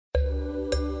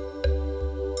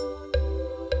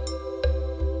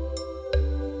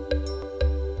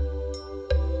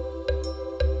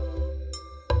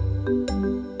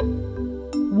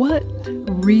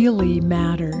really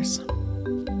matters?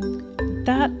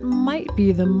 That might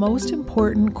be the most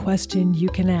important question you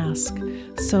can ask.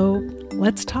 So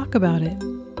let's talk about it.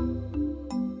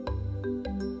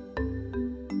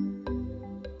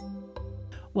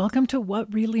 Welcome to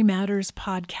What Really Matters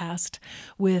podcast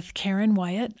with Karen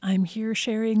Wyatt. I'm here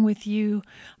sharing with you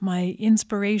my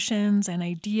inspirations and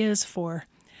ideas for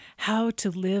how to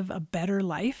live a better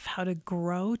life, how to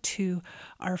grow to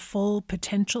our full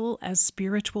potential as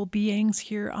spiritual beings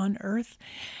here on earth,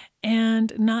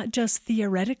 and not just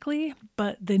theoretically,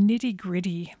 but the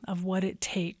nitty-gritty of what it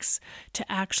takes to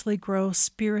actually grow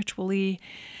spiritually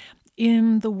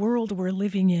in the world we're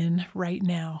living in right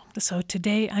now. So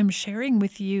today I'm sharing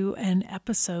with you an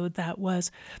episode that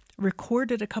was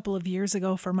recorded a couple of years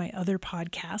ago for my other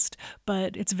podcast,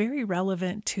 but it's very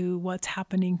relevant to what's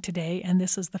happening today. And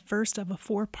this is the first of a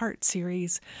 4-part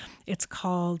series. It's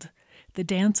called The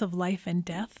Dance of Life and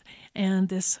Death. And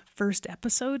this first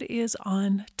episode is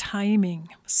on timing.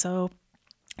 So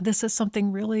this is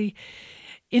something really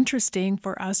interesting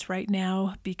for us right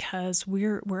now because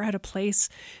we're at a place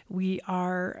we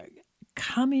are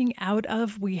coming out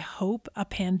of, we hope, a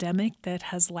pandemic that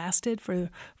has lasted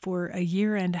for a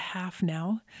year and a half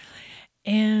now.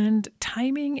 And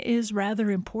timing is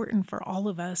rather important for all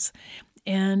of us.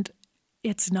 And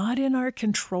it's not in our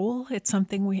control. It's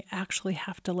something we actually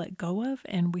have to let go of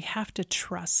and we have to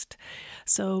trust.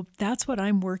 So that's what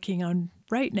I'm working on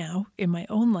right now in my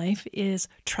own life, is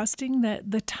trusting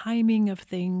that the timing of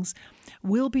things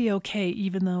will be okay,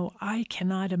 even though I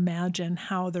cannot imagine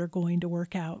how they're going to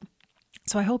work out.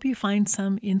 So I hope you find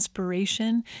some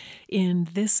inspiration in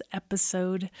this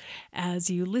episode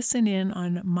as you listen in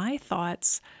on my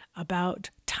thoughts about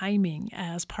timing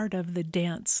as part of the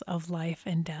dance of life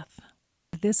and death.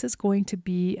 This is going to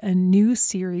be a new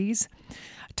series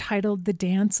titled The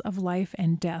Dance of Life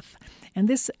and Death. And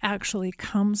this actually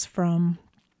comes from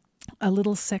a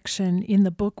little section in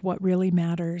the book, What Really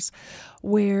Matters,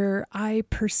 where I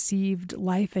perceived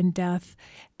life and death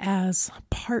as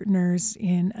partners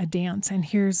in a dance. And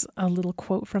here's a little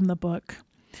quote from the book.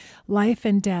 Life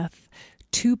and death,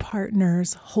 two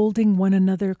partners holding one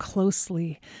another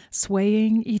closely,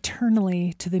 swaying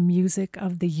eternally to the music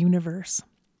of the universe.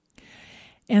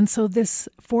 And so this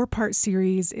 4-part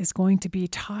series is going to be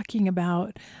talking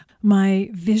about my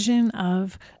vision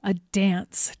of a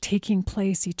dance taking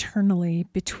place eternally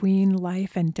between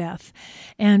life and death.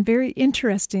 And very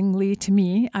interestingly to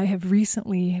me, I have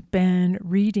recently been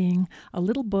reading a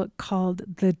little book called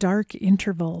The Dark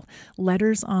Interval,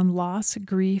 Letters on Loss,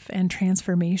 Grief, and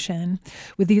Transformation.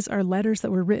 These are letters that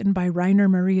were written by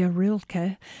Maria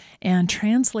Rilke and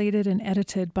translated and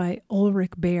edited by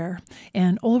Ulrich Behr.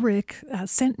 And Ulrich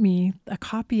sent me a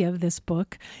copy of this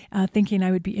book, thinking I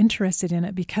would be interested in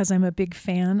it because I'm a big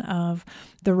fan of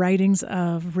the writings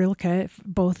of Rilke,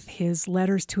 both his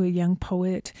letters to a young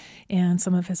poet and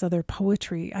some of his other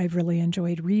poetry I've really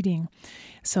enjoyed reading.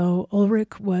 So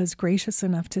Ulrich was gracious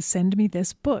enough to send me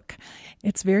this book.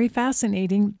 It's very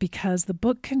fascinating because the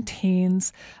book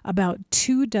contains about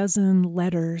 24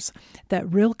 letters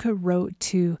that Rilke wrote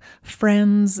to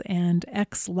friends and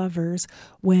ex-lovers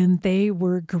when they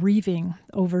were grieving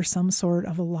over some sort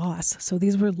of a loss. So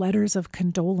these were letters of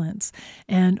condolence.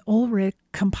 And Ulrich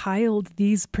compiled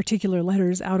these particular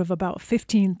letters out of about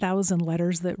 15,000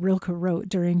 letters that Rilke wrote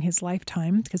during his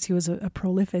lifetime, because he was a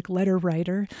prolific letter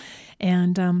writer.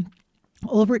 And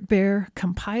Ulrich Behr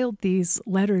compiled these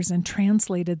letters and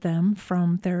translated them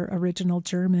from their original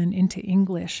German into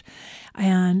English.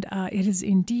 And it is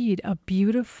indeed a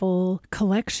beautiful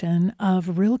collection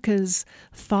of Rilke's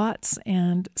thoughts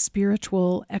and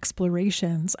spiritual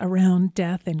explorations around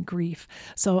death and grief.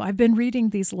 So I've been reading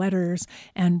these letters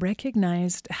and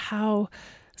recognized how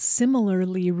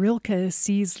similarly Rilke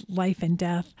sees life and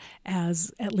death,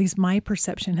 as at least my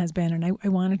perception has been. And I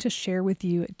wanted to share with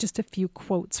you just a few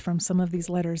quotes from some of these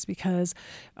letters because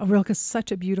Rilke is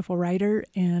such a beautiful writer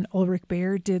and Ulrich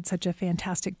Behr did such a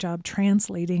fantastic job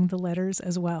translating the letters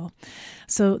as well.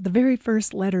 So the very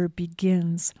first letter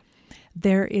begins,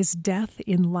 "There is death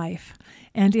in life,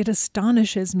 and it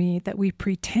astonishes me that we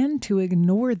pretend to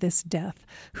ignore this death,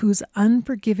 whose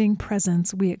unforgiving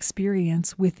presence we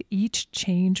experience with each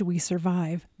change we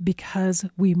survive, because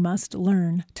we must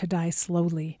learn to die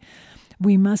slowly.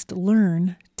 We must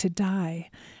learn to die.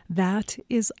 That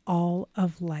is all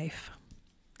of life."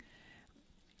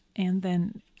 And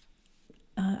then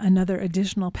another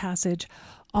additional passage,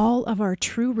 "All of our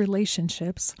true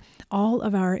relationships, all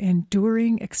of our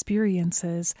enduring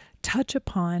experiences touch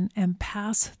upon and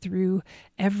pass through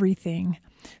everything,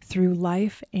 through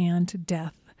life and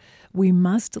death. We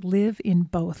must live in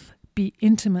both, be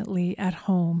intimately at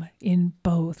home in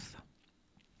both.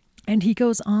 And he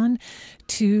goes on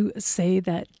to say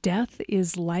that death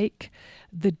is like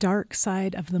the dark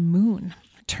side of the moon,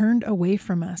 turned away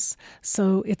from us,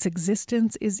 so its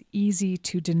existence is easy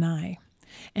to deny.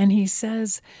 And he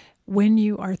says, when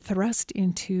you are thrust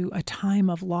into a time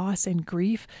of loss and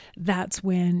grief, that's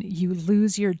when you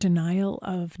lose your denial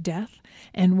of death,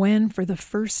 and when, for the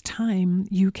first time,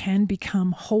 you can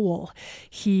become whole.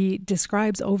 He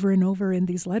describes over and over in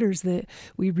these letters that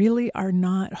we really are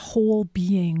not whole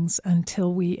beings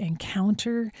until we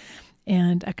encounter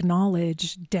and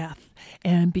acknowledge death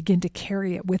and begin to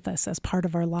carry it with us as part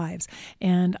of our lives.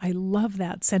 And I love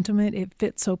that sentiment. It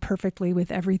fits so perfectly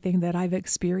with everything that I've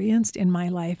experienced in my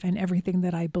life and everything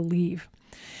that I believe.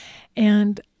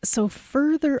 And so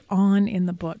further on in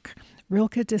the book,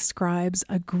 Rilke describes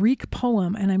a Greek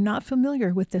poem, and I'm not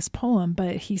familiar with this poem,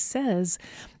 but he says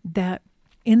that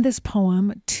in this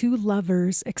poem, two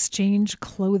lovers exchange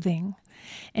clothing.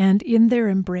 And in their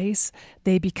embrace,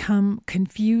 they become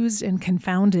confused and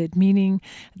confounded, meaning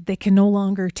they can no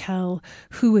longer tell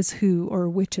who is who or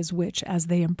which is which as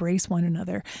they embrace one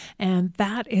another. And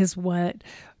that is what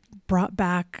brought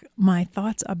back my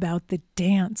thoughts about the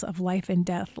dance of life and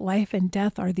death. Life and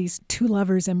death are these two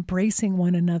lovers embracing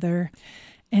one another.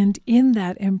 And in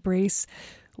that embrace,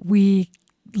 we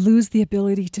lose the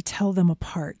ability to tell them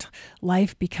apart.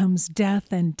 Life becomes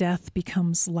death and death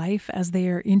becomes life as they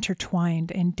are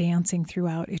intertwined and dancing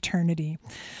throughout eternity.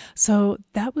 So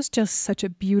that was just such a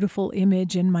beautiful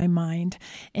image in my mind.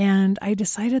 And I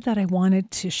decided that I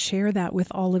wanted to share that with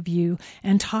all of you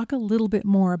and talk a little bit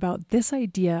more about this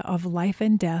idea of life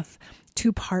and death,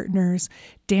 two partners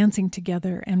dancing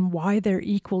together, and why they're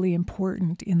equally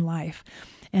important in life.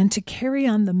 And to carry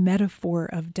on the metaphor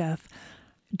of death,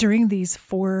 during these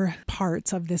 4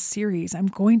 parts of this series, I'm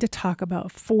going to talk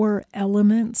about 4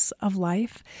 elements of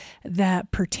life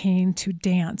that pertain to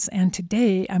dance. And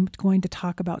today I'm going to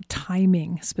talk about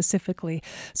timing specifically.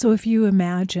 So if you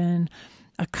imagine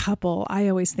a couple, I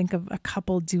always think of a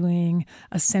couple doing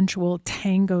a sensual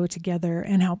tango together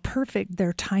and how perfect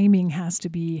their timing has to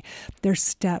be. Their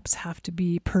steps have to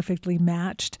be perfectly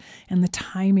matched, and the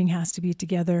timing has to be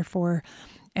together for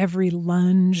every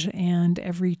lunge and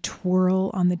every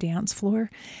twirl on the dance floor.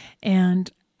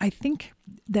 And I think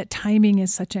that timing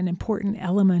is such an important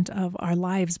element of our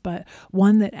lives, but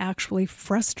one that actually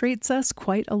frustrates us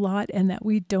quite a lot and that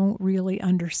we don't really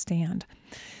understand.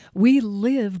 We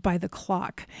live by the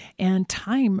clock, and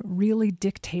time really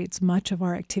dictates much of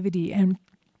our activity. And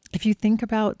if you think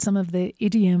about some of the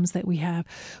idioms that we have,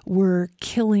 we're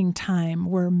killing time,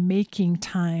 we're making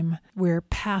time, we're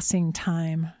passing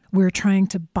time, we're trying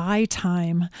to buy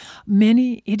time.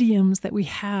 Many idioms that we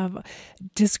have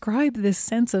describe this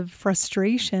sense of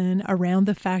frustration around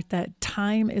the fact that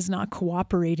time is not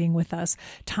cooperating with us.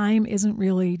 Time isn't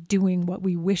really doing what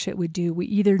we wish it would do. We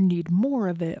either need more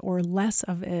of it or less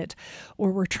of it,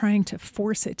 or we're trying to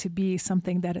force it to be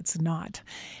something that it's not.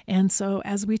 And so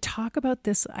as we talk about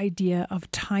this idea of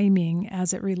timing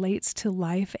as it relates to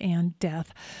life and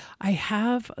death, I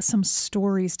have some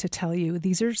stories to tell you.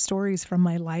 These are stories from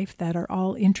my life that are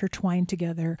all intertwined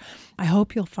together. I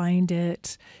hope you'll find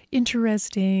it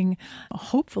interesting,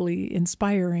 hopefully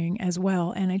inspiring as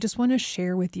well. And I just want to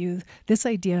share with you this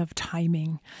idea of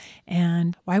timing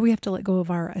and why we have to let go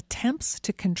of our attempts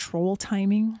to control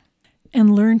timing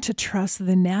and learn to trust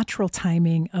the natural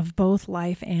timing of both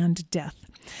life and death.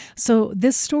 So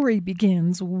this story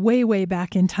begins way, way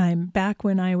back in time, back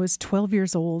when I was 12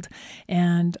 years old,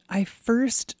 and I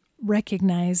first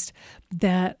recognized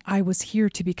that I was here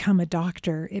to become a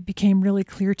doctor. It became really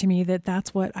clear to me that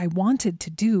that's what I wanted to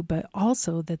do, but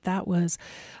also that that was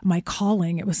my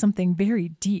calling. It was something very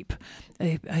deep,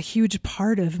 a huge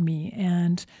part of me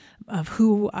and of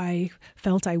who I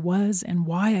felt I was and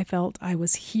why I felt I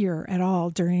was here at all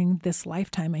during this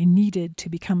lifetime. I needed to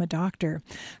become a doctor.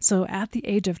 So at the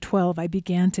age of 12, I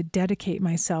began to dedicate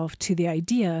myself to the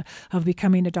idea of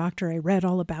becoming a doctor. I read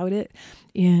all about it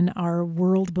in our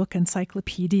World Book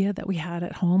encyclopedia that we had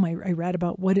at home. I read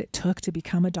about what it took to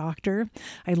become a doctor.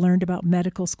 I learned about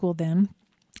medical school then.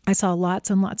 I saw lots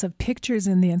and lots of pictures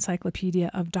in the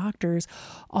encyclopedia of doctors,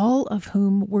 all of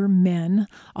whom were men,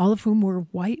 all of whom were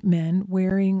white men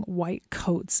wearing white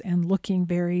coats and looking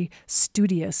very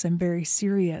studious and very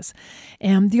serious.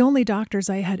 And the only doctors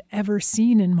I had ever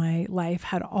seen in my life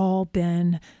had all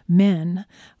been men,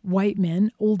 white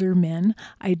men, older men.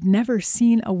 I'd never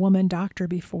seen a woman doctor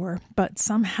before, but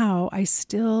somehow I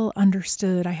still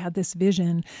understood. I had this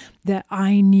vision that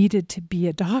I needed to be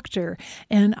a doctor.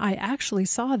 And I actually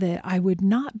saw that I would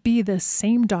not be the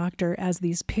same doctor as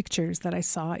these pictures that I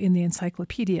saw in the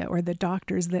encyclopedia or the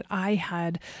doctors that I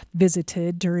had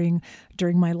visited during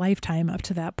my lifetime up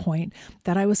to that point,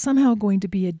 that I was somehow going to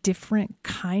be a different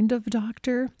kind of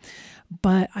doctor.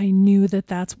 But I knew that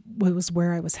that's was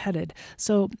where I was headed.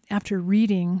 So after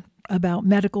reading about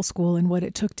medical school and what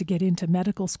it took to get into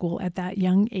medical school at that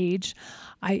young age,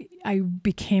 I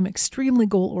became extremely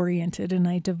goal-oriented, and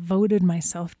I devoted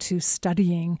myself to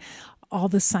studying all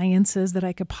the sciences that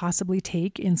I could possibly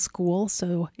take in school.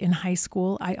 So in high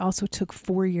school, I also took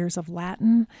 4 years of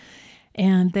Latin.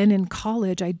 And then in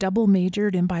college, I double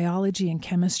majored in biology and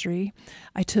chemistry.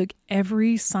 I took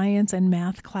every science and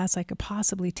math class I could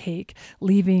possibly take,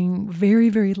 leaving very,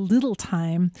 very little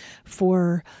time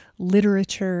for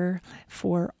literature,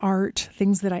 for art,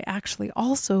 things that I actually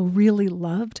also really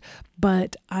loved.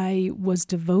 But I was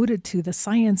devoted to the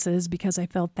sciences because I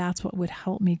felt that's what would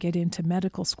help me get into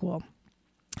medical school.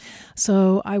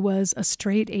 So I was a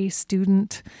straight A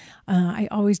student. I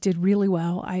always did really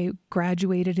well. I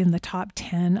graduated in the top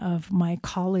 10 of my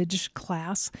college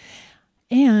class,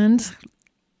 and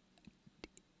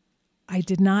I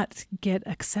did not get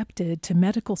accepted to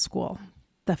medical school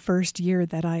the first year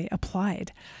that I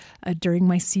applied during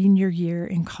my senior year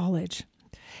in college.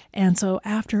 And so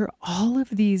after all of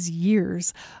these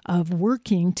years of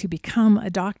working to become a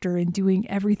doctor and doing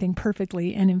everything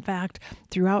perfectly, and in fact,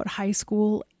 throughout high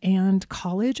school and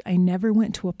college, I never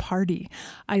went to a party.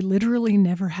 I literally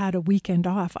never had a weekend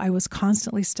off. I was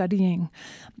constantly studying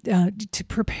to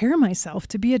prepare myself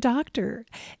to be a doctor.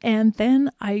 And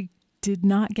then I did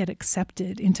not get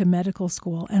accepted into medical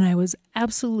school, and I was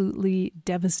absolutely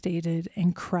devastated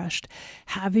and crushed,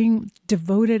 having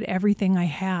devoted everything I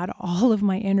had, all of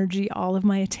my energy, all of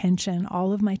my attention,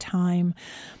 all of my time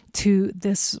to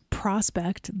this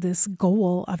prospect, this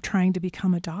goal of trying to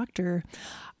become a doctor.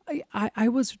 I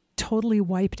was totally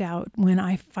wiped out when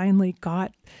I finally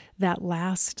got that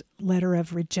last letter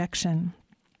of rejection.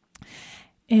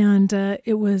 And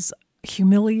it was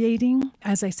humiliating.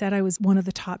 As I said, I was one of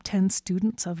the top 10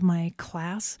 students of my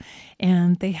class,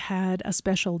 and they had a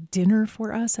special dinner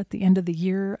for us at the end of the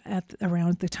year at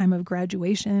around the time of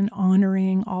graduation,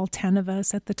 honoring all 10 of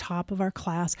us at the top of our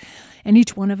class. And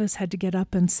each one of us had to get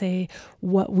up and say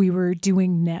what we were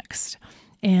doing next.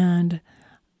 And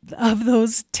of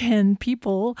those 10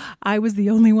 people, I was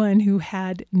the only one who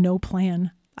had no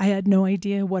plan. I had no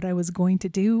idea what I was going to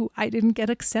do. I didn't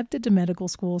get accepted to medical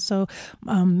school. So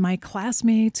my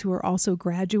classmates who were also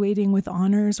graduating with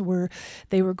honors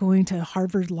they were going to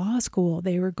Harvard Law School.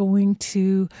 They were going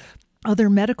to other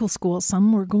medical schools.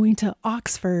 Some were going to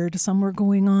Oxford. Some were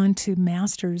going on to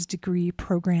master's degree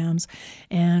programs,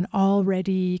 and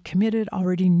already committed,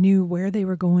 already knew where they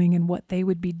were going and what they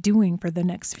would be doing for the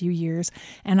next few years.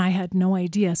 And I had no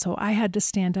idea. So I had to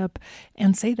stand up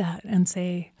and say that and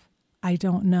say, I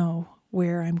don't know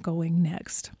where I'm going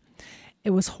next. It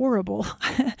was horrible.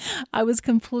 I was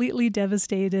completely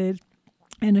devastated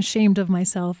and ashamed of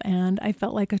myself, and I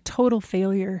felt like a total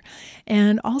failure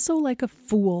and also like a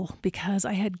fool because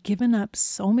I had given up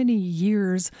so many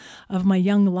years of my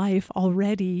young life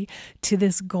already to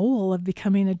this goal of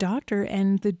becoming a doctor,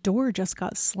 and the door just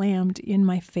got slammed in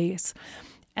my face.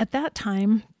 At that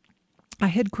time, I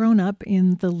had grown up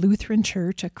in the Lutheran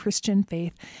Church, a Christian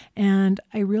faith, and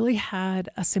I really had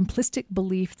a simplistic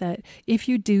belief that if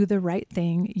you do the right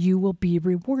thing, you will be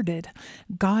rewarded.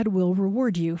 God will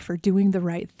reward you for doing the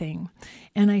right thing.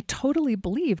 And I totally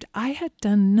believed I had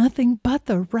done nothing but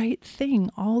the right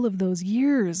thing all of those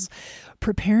years,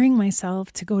 preparing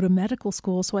myself to go to medical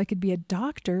school so I could be a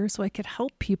doctor, so I could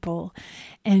help people.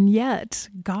 And yet,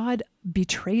 God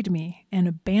betrayed me and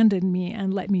abandoned me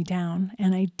and let me down,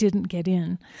 and I didn't get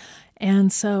in.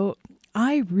 And so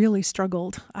I really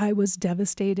struggled. I was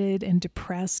devastated and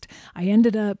depressed. I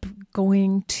ended up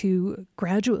going to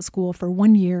graduate school for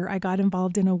 1 year. I got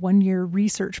involved in a 1-year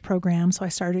research program. So I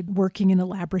started working in a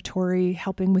laboratory,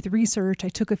 helping with research. I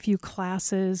took a few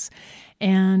classes,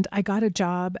 and I got a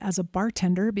job as a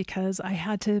bartender because I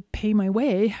had to pay my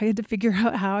way. I had to figure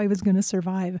out how I was going to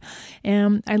survive.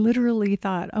 And I literally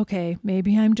thought, okay,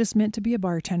 maybe I'm just meant to be a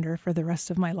bartender for the rest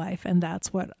of my life, and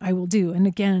that's what I will do. And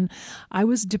again, I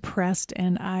was depressed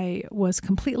and I was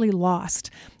completely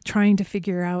lost trying to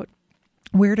figure out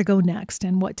where to go next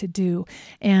and what to do.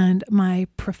 And my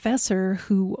professor,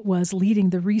 who was leading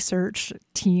the research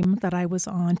team that I was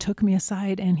on, took me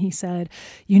aside and he said,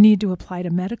 "You need to apply to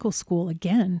medical school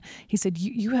again." He said,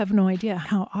 you have no idea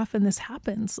how often this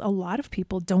happens. A lot of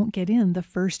people don't get in the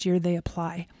first year they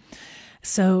apply.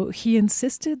 So he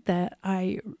insisted that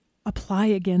I apply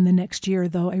again the next year,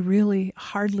 though I really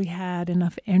hardly had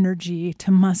enough energy to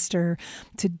muster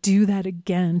to do that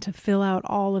again, to fill out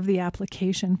all of the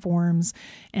application forms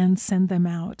and send them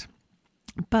out.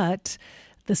 But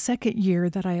the second year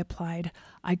that I applied,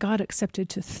 I got accepted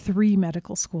to 3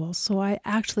 medical schools. So I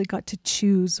actually got to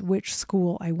choose which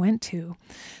school I went to,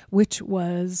 which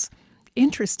was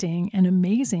interesting and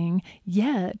amazing,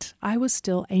 yet I was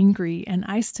still angry and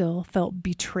I still felt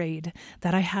betrayed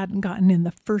that I hadn't gotten in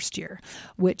the first year,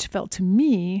 which felt to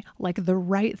me like the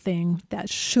right thing that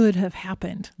should have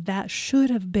happened. That should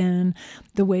have been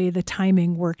the way the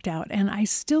timing worked out. And I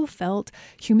still felt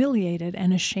humiliated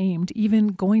and ashamed, even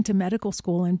going to medical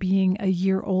school and being a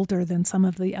year older than some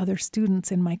of the other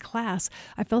students in my class.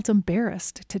 I felt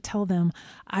embarrassed to tell them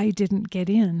I didn't get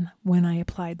in when I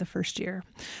applied the first year.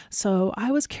 So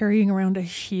I was carrying around a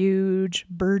huge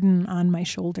burden on my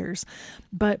shoulders.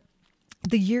 But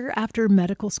the year after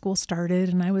medical school started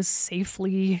and I was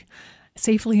safely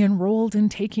enrolled in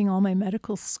taking all my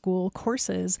medical school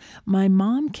courses, my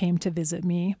mom came to visit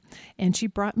me and she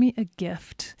brought me a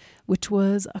gift, which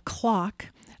was a clock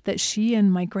that she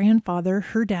and my grandfather,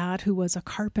 her dad, who was a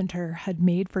carpenter, had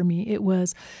made for me.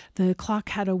 The clock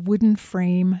had a wooden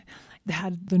frame. It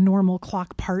had the normal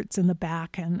clock parts in the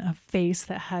back and a face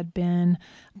that had been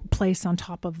placed on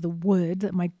top of the wood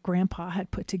that my grandpa had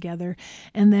put together.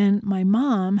 And then my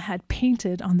mom had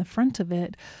painted on the front of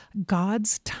it,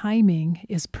 "God's timing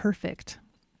is perfect."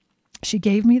 She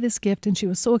gave me this gift and she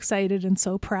was so excited and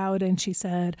so proud. And she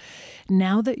said,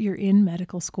 "Now that you're in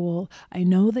medical school, I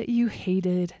know that you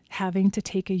hated having to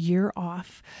take a year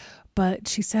off, but,"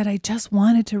 she said, "I just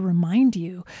wanted to remind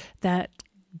you that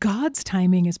God's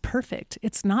timing is perfect.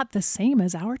 It's not the same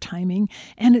as our timing,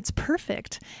 and it's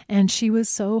perfect." And she was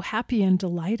so happy and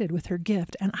delighted with her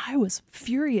gift. And I was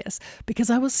furious because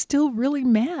I was still really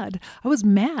mad. I was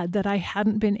mad that I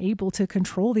hadn't been able to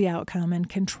control the outcome and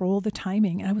control the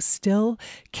timing. And I was still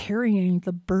carrying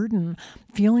the burden,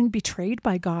 feeling betrayed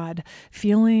by God,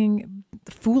 feeling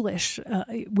foolish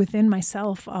within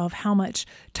myself of how much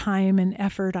time and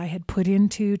effort I had put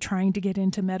into trying to get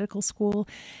into medical school,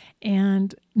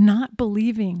 and not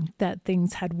believing that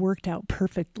things had worked out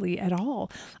perfectly at all.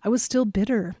 I was still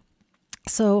bitter.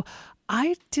 So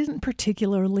I didn't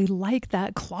particularly like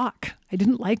that clock. I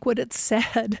didn't like what it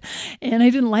said, and I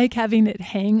didn't like having it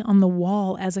hang on the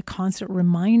wall as a constant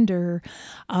reminder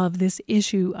of this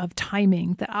issue of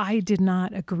timing that I did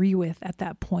not agree with at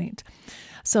that point.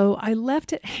 So I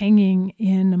left it hanging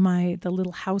in the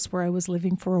little house where I was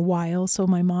living for a while so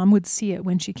my mom would see it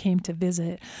when she came to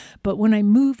visit. But when I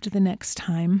moved the next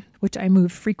time, which I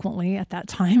moved frequently at that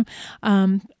time,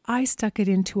 I stuck it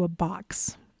into a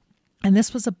box. And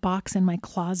this was a box in my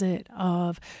closet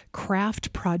of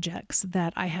craft projects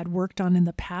that I had worked on in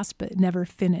the past but never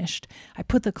finished. I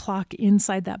put the clock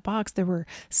inside that box. There were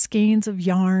skeins of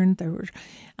yarn. There were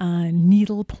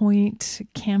needlepoint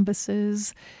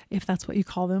canvases, if that's what you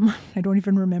call them. I don't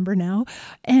even remember now.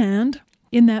 And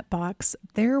in that box,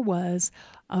 there was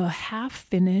a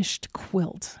half-finished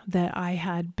quilt that I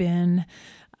had been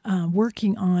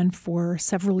working on for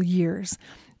several years.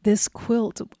 This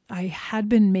quilt I had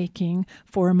been making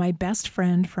for my best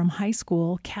friend from high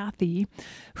school, Kathy,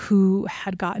 who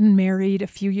had gotten married a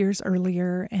few years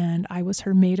earlier, and I was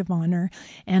her maid of honor.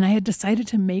 And I had decided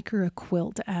to make her a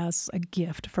quilt as a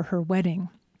gift for her wedding.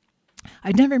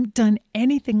 I'd never done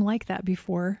anything like that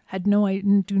before,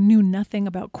 knew nothing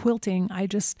about quilting. I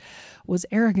just was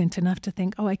arrogant enough to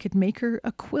think, I could make her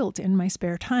a quilt in my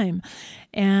spare time.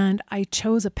 And I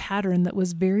chose a pattern that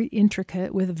was very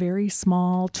intricate with very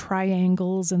small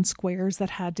triangles and squares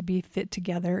that had to be fit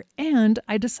together. And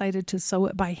I decided to sew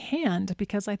it by hand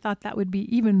because I thought that would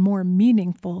be even more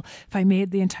meaningful if I made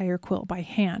the entire quilt by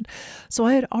hand. So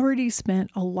I had already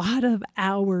spent a lot of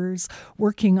hours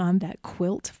working on that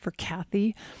quilt for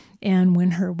Kathy. And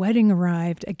when her wedding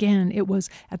arrived, again,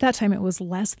 at that time, it was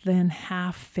less than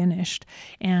half finished.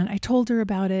 And I told her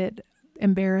about it,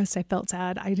 embarrassed. I felt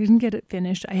sad. I didn't get it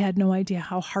finished. I had no idea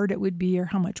how hard it would be or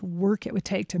how much work it would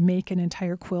take to make an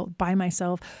entire quilt by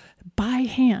myself, by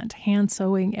hand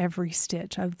sewing every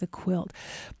stitch of the quilt.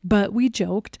 But we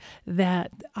joked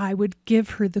that I would give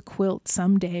her the quilt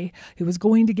someday. It was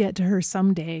going to get to her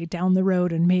someday down the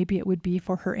road, and maybe it would be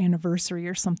for her anniversary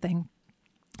or something.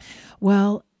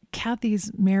 Well,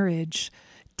 Kathy's marriage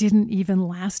didn't even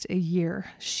last a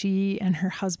year. She and her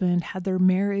husband had their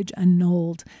marriage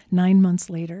annulled 9 months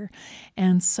later.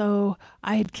 And so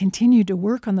I had continued to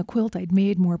work on the quilt. I'd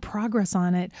made more progress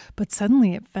on it, but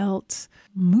suddenly it felt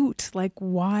moot. Like,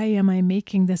 why am I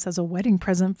making this as a wedding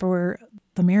present for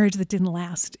the marriage that didn't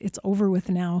last? It's over with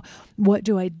now. What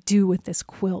do I do with this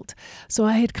quilt? So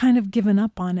I had kind of given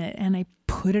up on it, and I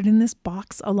put it in this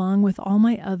box along with all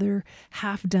my other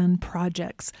half-done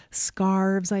projects.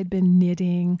 Scarves I'd been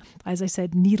knitting. As I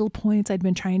said, needlepoints. I'd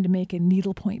been trying to make a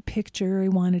needlepoint picture I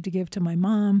wanted to give to my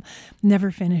mom.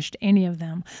 Never finished any of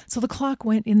them. So the clock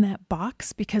went in that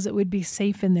box because it would be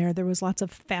safe in there. There was lots of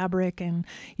fabric and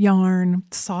yarn,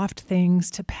 soft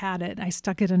things to pad it. I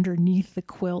stuck it underneath the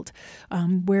quilt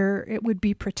where it would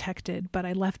be protected, but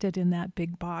I left it in that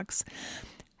big box.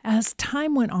 As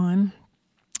time went on,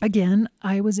 again,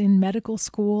 I was in medical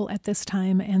school at this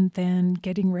time and then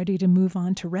getting ready to move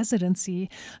on to residency.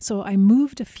 So I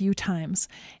moved a few times,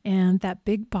 and that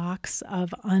big box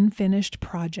of unfinished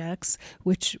projects,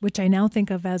 which I now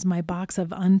think of as my box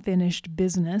of unfinished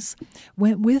business,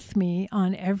 went with me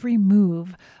on every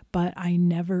move, but I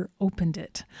never opened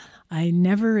it. I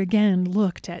never again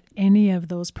looked at any of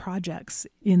those projects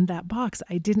in that box.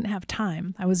 I didn't have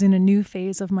time. I was in a new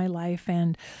phase of my life,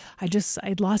 and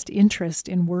I'd lost interest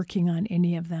in working on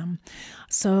any of them.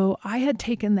 So I had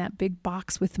taken that big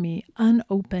box with me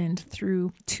unopened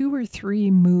through 2 or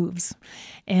 3 moves.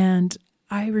 And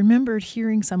I remembered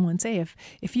hearing someone say,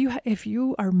 if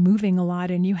you are moving a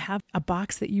lot and you have a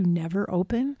box that you never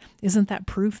open, isn't that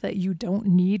proof that you don't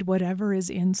need whatever is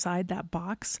inside that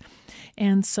box?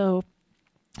 And so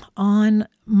on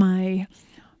my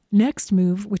next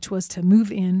move, which was to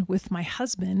move in with my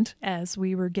husband as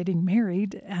we were getting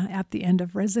married at the end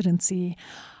of residency,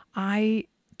 I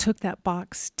took that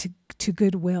box to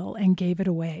Goodwill and gave it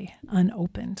away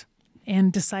unopened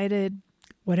and decided,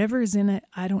 whatever is in it,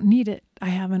 I don't need it. I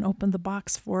haven't opened the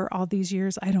box for all these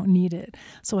years. I don't need it.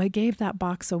 So I gave that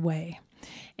box away.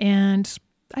 And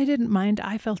I didn't mind.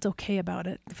 I felt okay about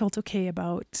it. I felt okay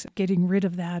about getting rid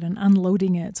of that and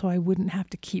unloading it so I wouldn't have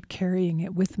to keep carrying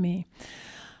it with me.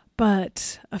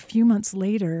 But a few months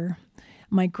later,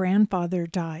 my grandfather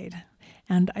died,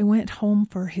 and I went home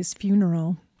for his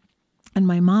funeral. And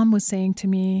my mom was saying to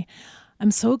me,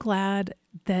 I'm so glad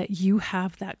that you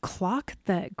have that clock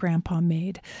that Grandpa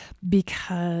made,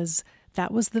 because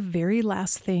that was the very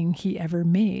last thing he ever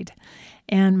made.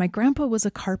 And my grandpa was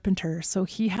a carpenter, so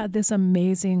he had this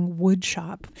amazing wood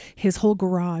shop. His whole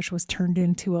garage was turned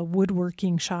into a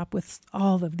woodworking shop with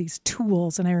all of these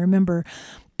tools. And I remember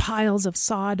piles of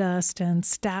sawdust and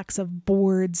stacks of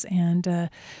boards and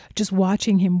just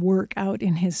watching him work out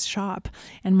in his shop.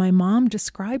 And my mom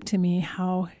described to me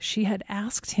how she had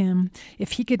asked him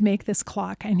if he could make this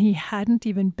clock, and he hadn't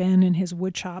even been in his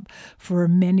wood shop for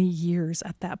many years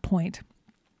at that point.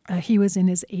 He was in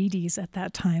his 80s at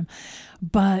that time,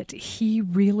 but he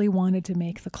really wanted to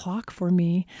make the clock for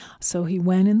me. So he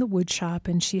went in the wood shop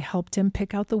and she helped him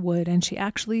pick out the wood, and she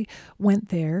actually went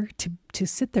there to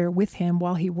sit there with him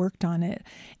while he worked on it.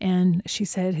 And she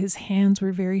said his hands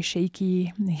were very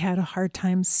shaky. He had a hard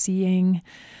time seeing,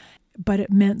 but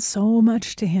it meant so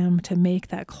much to him to make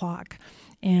that clock.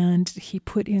 And he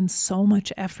put in so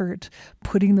much effort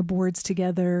putting the boards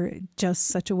together, just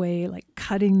such a way, like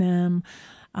cutting them,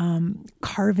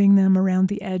 carving them around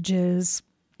the edges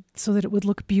so that it would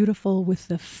look beautiful with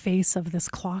the face of this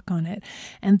clock on it.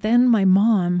 And then my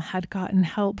mom had gotten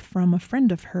help from a friend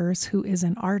of hers who is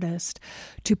an artist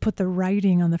to put the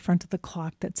writing on the front of the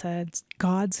clock that said,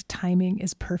 God's timing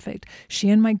is perfect. She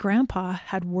and my grandpa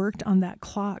had worked on that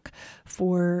clock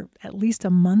for at least a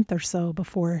month or so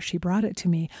before she brought it to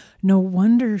me. No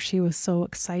wonder she was so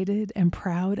excited and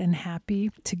proud and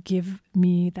happy to give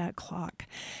me that clock.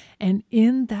 And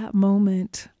in that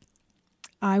moment,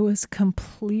 I was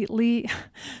completely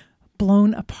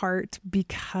blown apart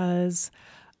because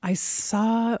I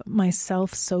saw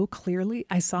myself so clearly.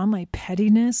 I saw my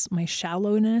pettiness, my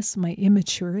shallowness, my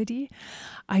immaturity.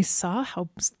 I saw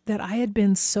that I had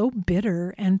been so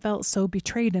bitter and felt so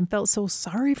betrayed and felt so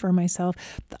sorry for myself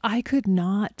that I could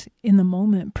not in the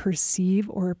moment perceive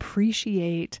or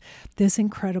appreciate this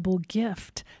incredible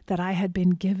gift that I had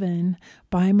been given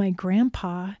by my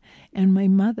grandpa and my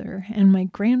mother. And my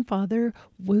grandfather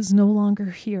was no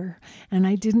longer here, and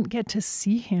I didn't get to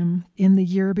see him in the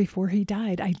year before he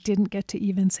died. I didn't get to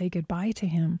even say goodbye to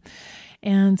him.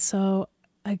 And so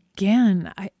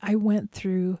again, I went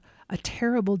through a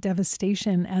terrible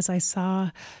devastation as I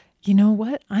saw you know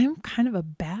what? I'm kind of a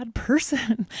bad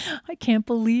person. I can't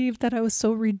believe that I was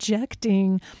so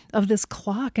rejecting of this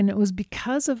clock. And it was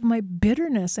because of my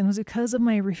bitterness, and it was because of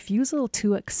my refusal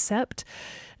to accept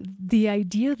the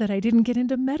idea that I didn't get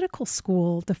into medical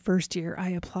school the first year I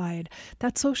applied.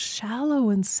 That's so shallow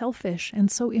and selfish and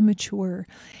so immature.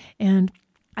 And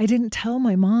I didn't tell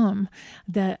my mom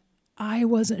that I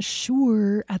wasn't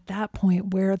sure at that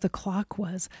point where the clock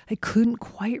was. I couldn't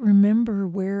quite remember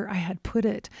where I had put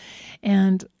it.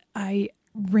 And I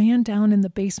ran down in the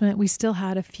basement. We still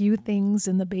had a few things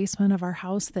in the basement of our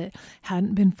house that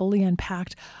hadn't been fully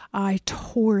unpacked. I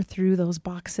tore through those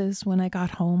boxes when I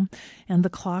got home, and the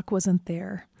clock wasn't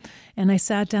there. And I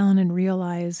sat down and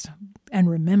realized and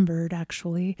remembered,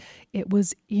 actually, it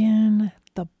was in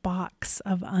the box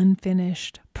of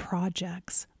unfinished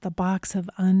projects, the box of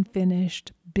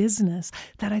unfinished business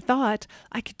that I thought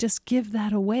I could just give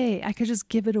that away. I could just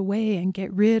give it away and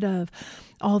get rid of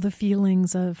all the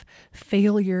feelings of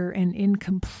failure and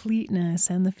incompleteness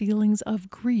and the feelings of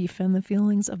grief and the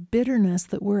feelings of bitterness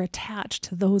that were attached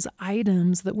to those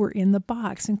items that were in the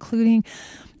box, including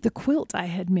the quilt I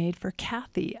had made for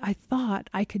Kathy. I thought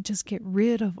I could just get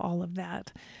rid of all of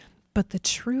that. But the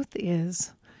truth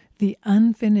is, the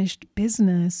unfinished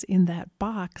business in that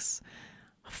box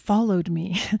followed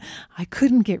me. I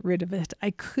couldn't get rid of it. I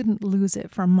couldn't lose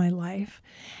it from my life.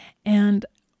 And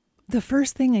the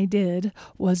first thing I did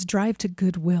was drive to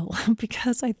Goodwill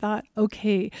because I thought,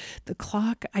 okay,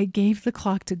 I gave the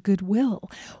clock to Goodwill.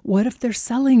 What if they're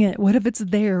selling it? What if it's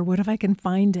there? What if I can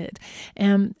find it?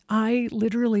 And I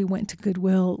literally went to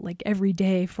Goodwill like every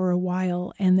day for a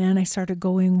while. And then I started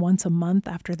going once a month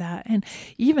after that. And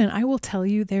even, I will tell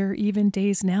you, there are even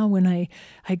days now when I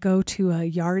go to a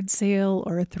yard sale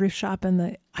or a thrift shop and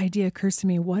the idea occurs to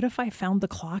me, what if I found the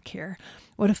clock here?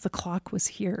 What if the clock was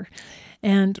here?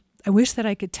 And I wish that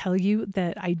I could tell you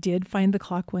that I did find the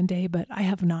clock one day, but I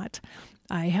have not.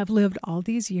 I have lived all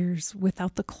these years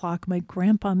without the clock my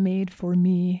grandpa made for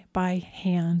me by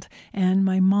hand, and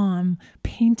my mom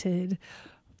painted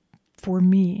for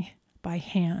me by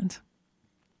hand,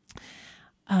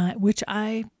 which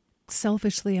I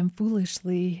selfishly and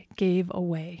foolishly gave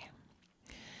away.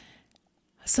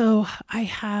 So I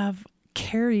have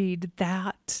carried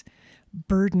that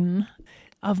burden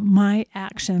of my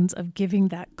actions of giving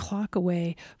that clock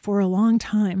away for a long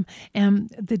time. And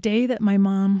the day that my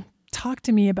mom talked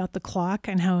to me about the clock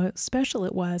and how special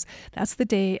it was, that's the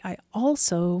day I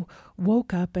also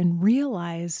woke up and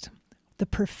realized the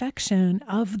perfection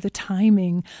of the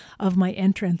timing of my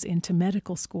entrance into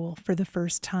medical school for the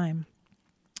first time.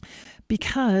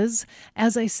 Because,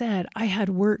 as I said, I had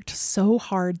worked so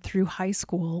hard through high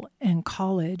school and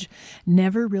college,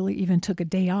 never really even took a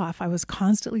day off. I was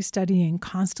constantly studying,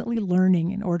 constantly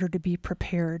learning in order to be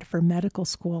prepared for medical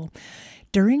school.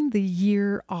 During the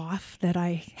year off that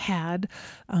I had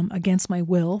against my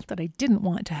will, that I didn't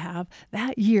want to have,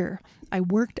 that year I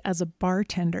worked as a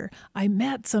bartender. I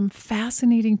met some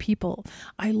fascinating people.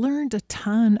 I learned a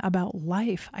ton about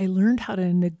life. I learned how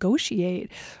to negotiate,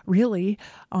 really,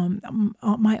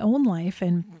 my own life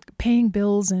and paying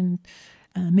bills and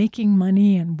making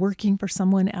money and working for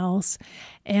someone else.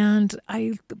 And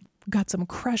I got some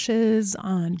crushes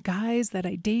on guys that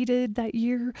I dated that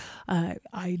year.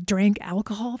 I drank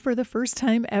alcohol for the first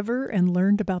time ever and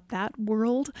learned about that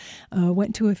world.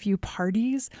 Went to a few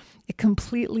parties. It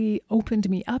completely opened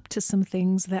me up to some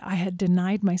things that I had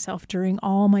denied myself during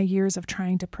all my years of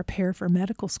trying to prepare for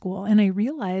medical school. And I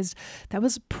realized that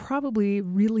was probably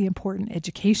really important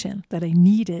education that I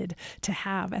needed to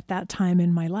have at that time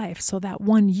in my life. So that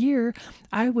one year,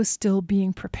 I was still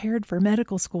being prepared for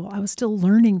medical school. I was still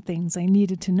learning things I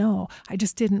needed to know. I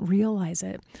just didn't realize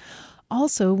it.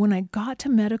 Also, when I got to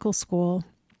medical school,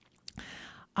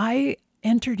 I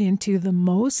entered into the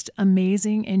most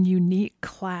amazing and unique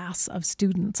class of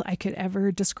students I could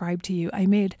ever describe to you. I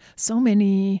made so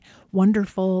many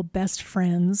wonderful best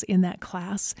friends in that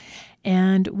class,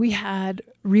 and we had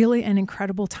really an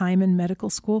incredible time in medical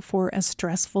school. For as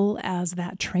stressful as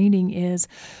that training is,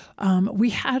 we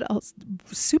had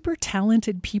super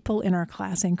talented people in our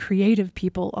class and creative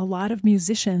people, a lot of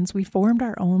musicians. We formed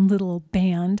our own little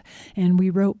band and we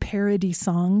wrote parody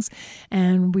songs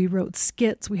and we wrote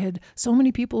skits. We had so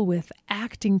many people with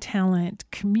acting talent,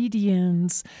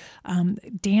 comedians,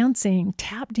 dancing,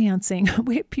 tap dancing.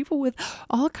 We had people with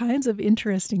all kinds of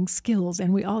interesting skills,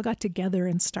 and we all got together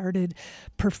and started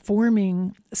started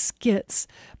performing skits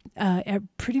at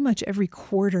pretty much every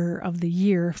quarter of the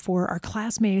year for our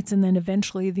classmates, and then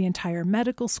eventually the entire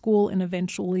medical school, and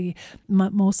eventually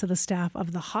most of the staff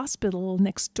of the hospital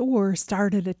next door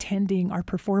started attending our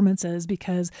performances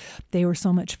because they were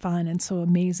so much fun and so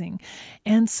amazing.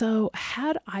 And so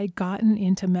had I gotten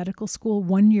into medical school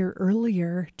 1 year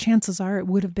earlier, chances are it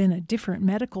would have been a different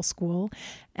medical school,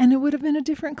 and it would have been a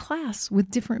different class with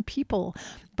different people.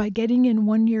 By getting in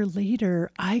 1 year later,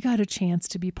 I got a chance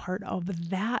to be part of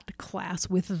that class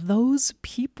with those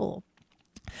people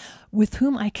with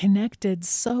whom I connected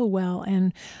so well.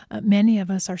 And many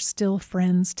of us are still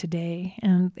friends today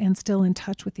and still in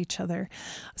touch with each other.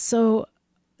 So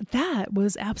that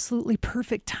was absolutely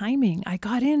perfect timing. I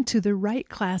got into the right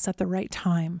class at the right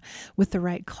time with the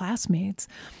right classmates.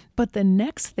 But the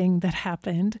next thing that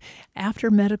happened after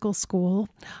medical school,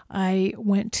 I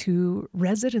went to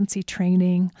residency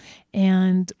training,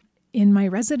 and in my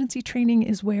residency training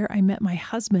is where I met my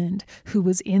husband, who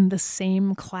was in the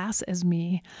same class as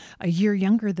me, a year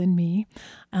younger than me.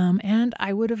 And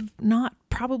I would have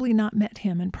probably not met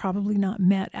him and probably not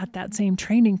met at that same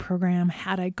training program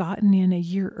had I gotten in a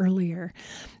year earlier.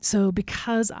 So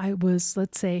because I was,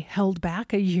 let's say, held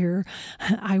back a year,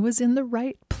 I was in the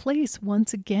right place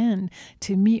once again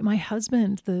to meet my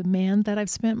husband, the man that I've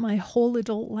spent my whole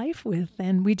adult life with.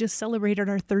 And we just celebrated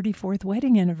our 34th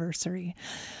wedding anniversary.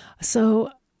 So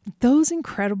those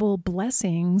incredible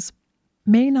blessings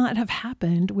may not have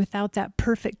happened without that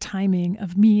perfect timing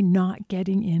of me not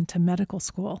getting into medical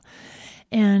school.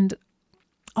 And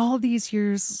all these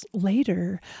years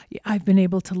later, I've been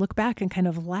able to look back and kind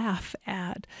of laugh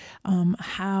at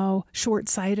how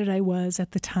short-sighted I was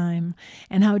at the time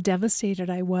and how devastated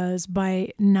I was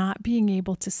by not being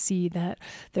able to see that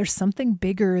there's something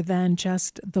bigger than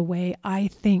just the way I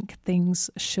think things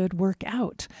should work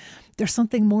out. There's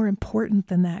something more important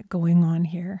than that going on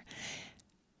here.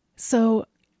 So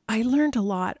I learned a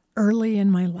lot early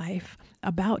in my life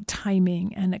about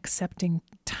timing and accepting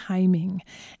timing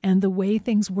and the way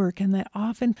things work, and that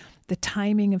often the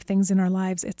timing of things in our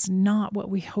lives, it's not what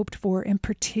we hoped for, and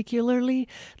particularly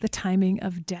the timing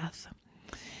of death.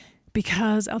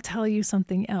 Because I'll tell you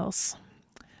something else.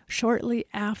 Shortly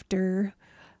after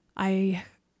I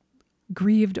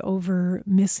grieved over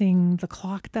missing the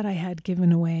clock that I had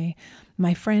given away,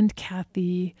 my friend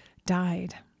Kathy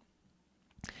died.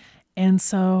 And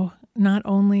so not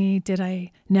only did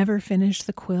I never finish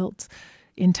the quilt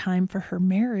in time for her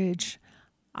marriage,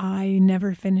 I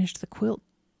never finished the quilt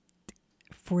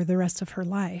for the rest of her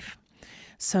life.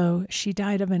 So she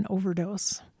died of an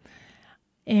overdose.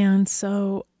 And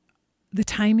so the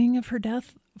timing of her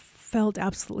death felt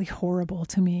absolutely horrible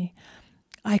to me.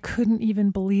 I couldn't even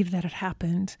believe that it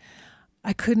happened.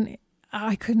 I couldn't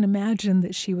imagine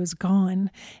that she was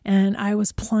gone. And I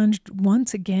was plunged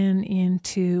once again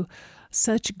into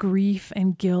such grief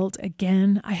and guilt.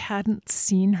 Again, I hadn't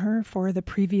seen her for the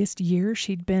previous year.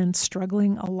 She'd been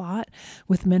struggling a lot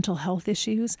with mental health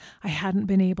issues. I hadn't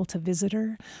been able to visit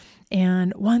her.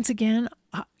 And once again,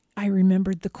 I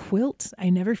remembered the quilt. I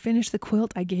never finished the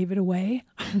quilt. I gave it away.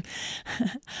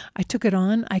 I took it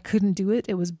on. I couldn't do it.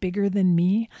 It was bigger than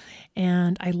me.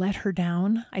 And I let her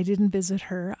down. I didn't visit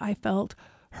her. I felt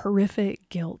horrific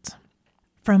guilt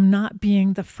from not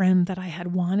being the friend that I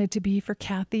had wanted to be for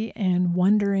Kathy, and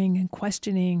wondering and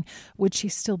questioning, would she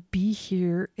still be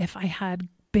here if I had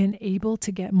been able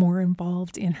to get more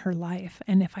involved in her life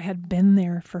and if I had been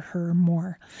there for her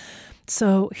more.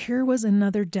 So here was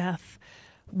another death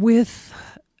with,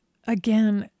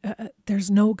 again, there's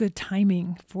no good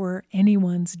timing for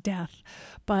anyone's death,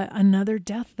 but another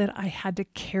death that I had to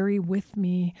carry with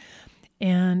me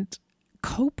and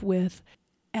cope with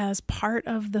as part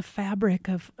of the fabric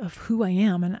of who I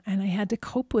am. And I had to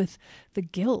cope with the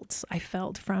guilt I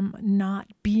felt from not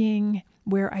being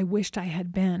where I wished I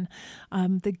had been.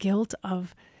 The guilt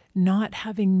of not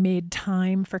having made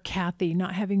time for Kathy,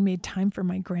 not having made time for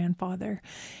my grandfather,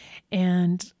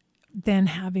 and then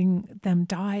having them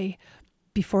die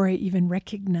before I even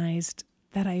recognized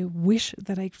that I wish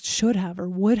that I should have or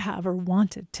would have or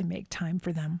wanted to make time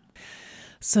for them.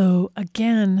 So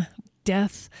again,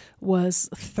 death was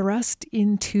thrust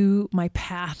into my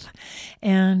path.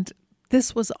 And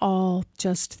this was all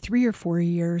just 3 or 4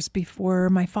 years before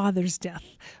my father's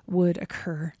death would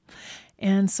occur.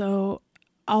 And so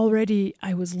already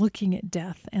I was looking at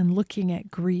death and looking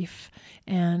at grief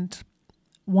and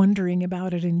wondering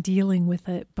about it and dealing with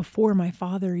it before my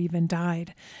father even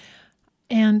died.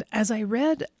 And as I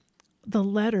read the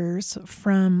letters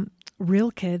from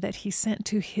Rilke that he sent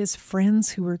to his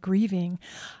friends who were grieving,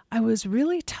 I was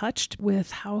really touched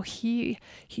with how he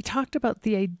talked about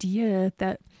the idea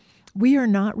that we are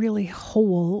not really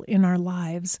whole in our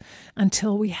lives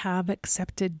until we have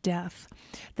accepted death.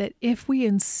 That if we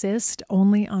insist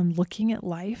only on looking at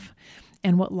life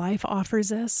and what life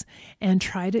offers us and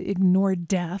try to ignore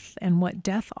death and what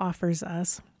death offers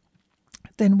us,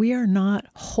 then we are not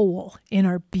whole in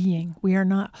our being. We are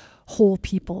not whole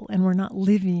people, and we're not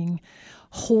living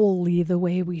wholly the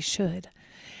way we should.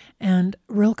 And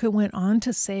Rilke went on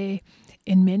to say,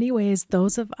 in many ways,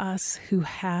 those of us who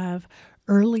have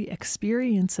early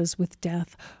experiences with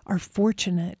death are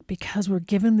fortunate because we're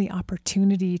given the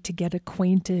opportunity to get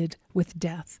acquainted with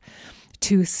death,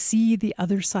 to see the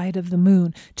other side of the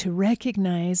moon, to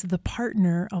recognize the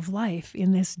partner of life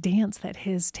in this dance that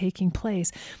is taking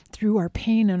place. Through our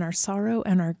pain and our sorrow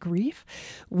and our grief,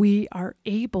 we are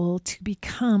able to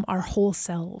become our whole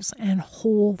selves and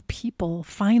whole people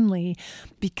finally,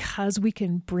 because we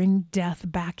can bring death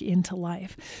back into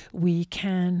life. We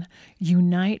can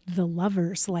unite the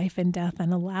lovers, life and death,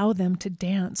 and allow them to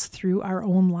dance through our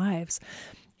own lives.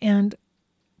 And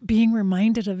being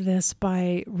reminded of this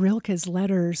by Rilke's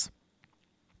letters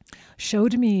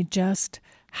showed me just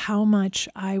how much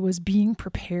I was being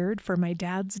prepared for my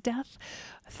dad's death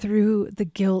through the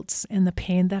guilt and the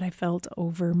pain that I felt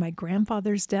over my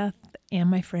grandfather's death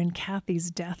and my friend Kathy's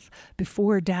death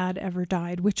before Dad ever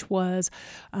died, which was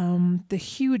the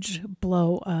huge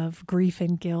blow of grief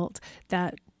and guilt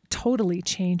that totally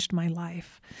changed my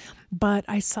life. But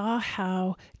I saw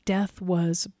how death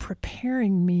was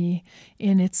preparing me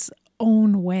in its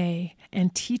own way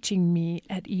and teaching me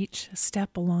at each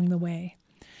step along the way.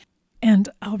 And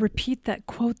I'll repeat that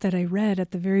quote that I read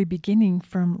at the very beginning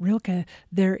from Rilke: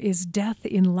 "There is death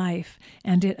in life,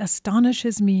 and it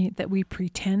astonishes me that we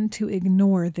pretend to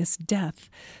ignore this death,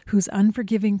 whose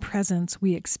unforgiving presence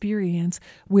we experience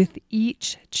with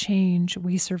each change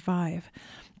we survive,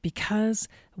 because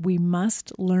we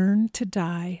must learn to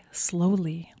die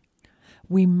slowly.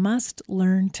 We must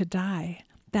learn to die.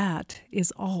 That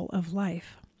is all of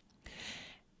life."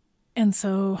 And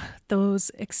so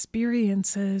those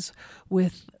experiences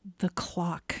with the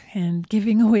clock and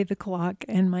giving away the clock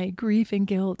and my grief and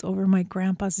guilt over my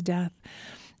grandpa's death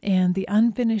and the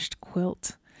unfinished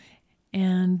quilt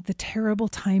and the terrible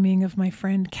timing of my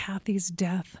friend Kathy's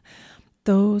death,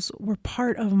 those were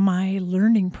part of my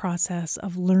learning process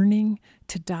of learning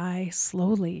to die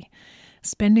slowly,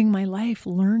 spending my life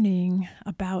learning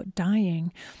about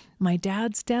dying. My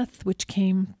dad's death, which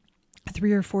came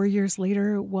 3 or 4 years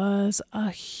later, was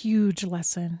a huge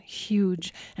lesson,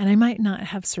 huge. And I might not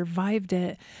have survived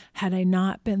it had I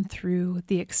not been through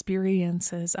the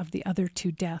experiences of the other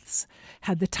 2 deaths,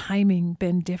 had the timing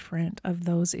been different of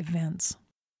those events.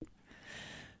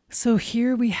 So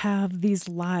here we have these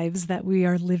lives that we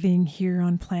are living here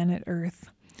on planet Earth,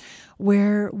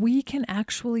 where we can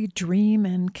actually dream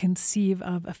and conceive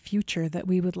of a future that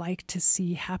we would like to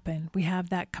see happen. We have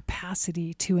that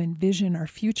capacity to envision our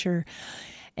future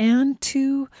and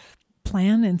to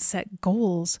plan and set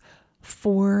goals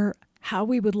for how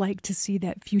we would like to see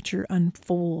that future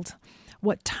unfold,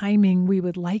 what timing we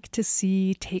would like to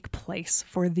see take place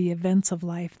for the events of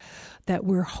life that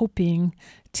we're hoping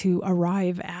to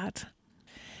arrive at.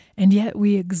 And yet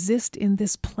we exist in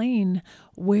this plane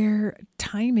where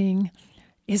timing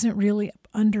isn't really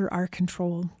under our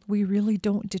control. We really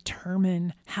don't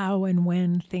determine how and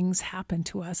when things happen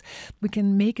to us. We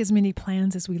can make as many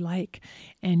plans as we like,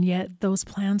 and yet those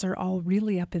plans are all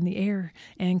really up in the air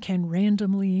and can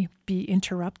randomly be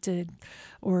interrupted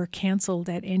or canceled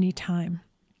at any time.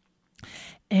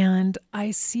 And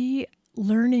I see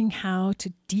learning how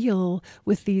to deal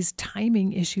with these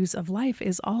timing issues of life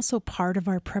is also part of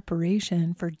our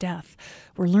preparation for death.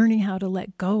 We're learning how to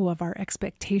let go of our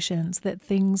expectations that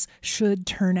things should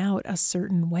turn out a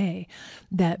certain way,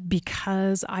 that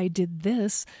because I did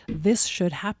this, this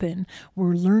should happen.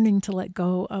 We're learning to let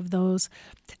go of those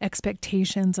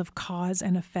expectations of cause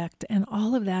and effect, and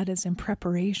all of that is in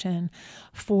preparation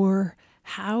for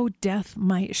how death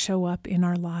might show up in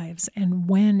our lives and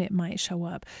when it might show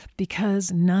up,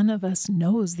 because none of us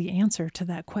knows the answer to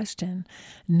that question.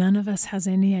 None of us has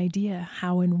any idea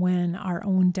how and when our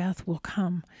own death will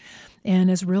come.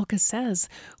 And as Rilke says,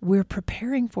 we're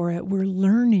preparing for it. We're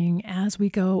learning as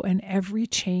we go, and every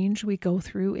change we go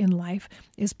through in life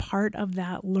is part of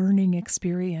that learning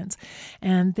experience.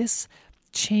 And this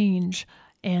change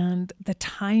and the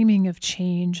timing of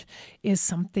change is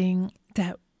something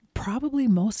that probably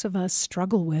most of us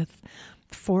struggle with.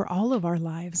 for all of our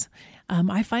lives.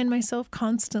 I find myself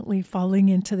constantly falling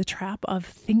into the trap of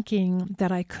thinking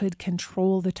that I could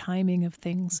control the timing of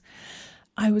things.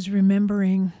 I was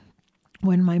remembering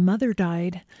when my mother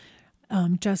died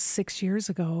just 6 years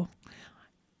ago.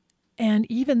 And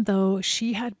even though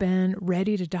she had been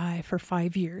ready to die for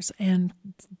 5 years and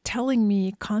telling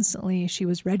me constantly she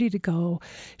was ready to go,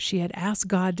 she had asked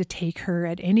God to take her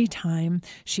at any time.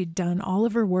 She'd done all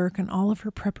of her work and all of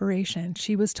her preparation.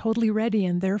 She was totally ready,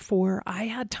 and therefore I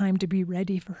had time to be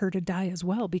ready for her to die as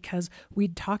well, because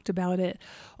we'd talked about it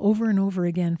over and over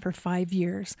again for 5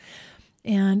 years.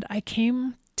 And I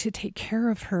came to take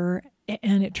care of her,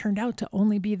 and it turned out to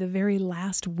only be the very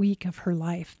last week of her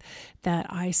life that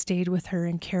I stayed with her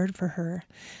and cared for her,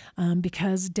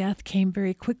 because death came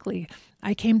very quickly.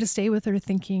 I came to stay with her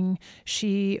thinking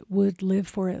she would live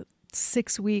for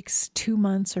 6 weeks, 2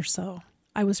 months or so.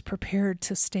 I was prepared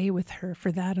to stay with her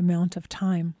for that amount of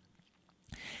time.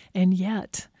 And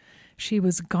yet, she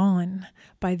was gone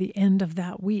by the end of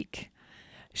that week.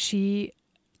 She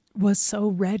was so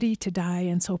ready to die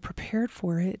and so prepared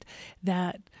for it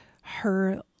that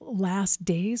her last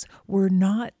days were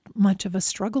not much of a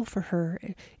struggle for her.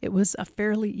 It was a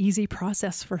fairly easy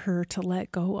process for her to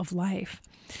let go of life.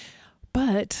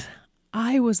 But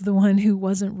I was the one who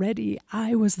wasn't ready.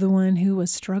 I was the one who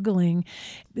was struggling.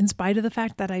 In spite of the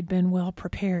fact that I'd been well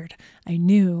prepared, I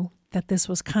knew that this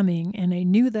was coming, and I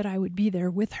knew that I would be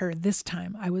there with her this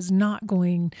time. I was not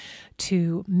going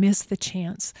to miss the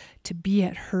chance to be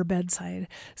at her bedside,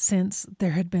 since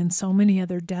there had been so many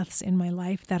other deaths in my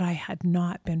life that I had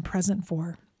not been present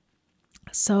for.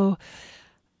 So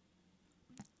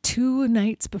 2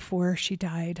 nights before she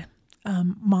died,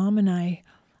 Mom and I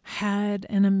had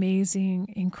an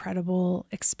amazing, incredible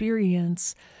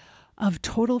experience of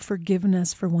total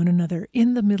forgiveness for one another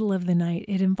in the middle of the night.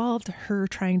 It involved her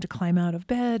trying to climb out of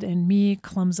bed and me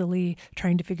clumsily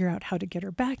trying to figure out how to get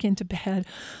her back into bed.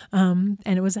 And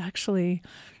it was actually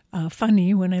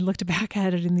funny when I looked back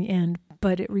at it in the end,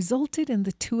 but it resulted in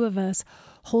the two of us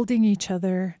holding each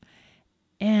other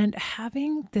and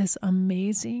having this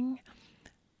amazing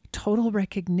total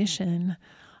recognition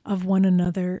of one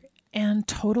another and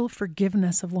total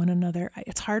forgiveness of one another.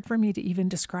 It's hard for me to even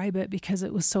describe it because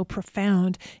it was so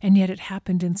profound, and yet it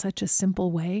happened in such a simple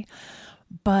way.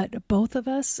 But both of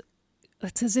us,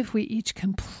 it's as if we each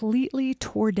completely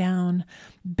tore down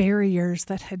barriers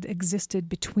that had existed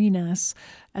between us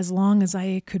as long as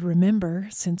I could remember,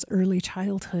 since early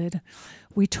childhood.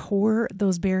 We tore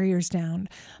those barriers down.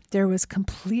 There was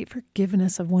complete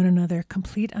forgiveness of one another,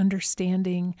 complete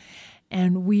understanding,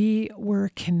 and we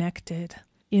were connected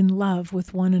in love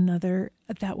with one another.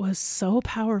 That was so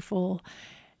powerful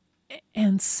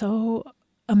and so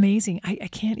amazing. I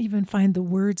can't even find the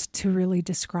words to really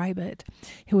describe it.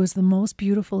 It was the most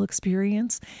beautiful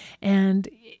experience. And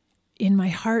in my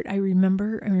heart, I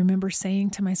remember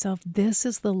saying to myself, this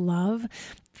is the love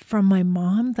from my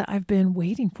mom that I've been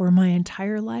waiting for my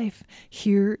entire life.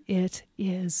 Here it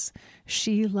is.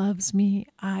 She loves me.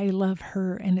 I love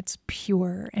her. And it's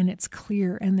pure and it's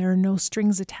clear. And there are no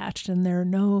strings attached, and there are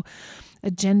no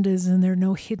agendas, and there are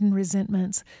no hidden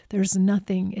resentments. There's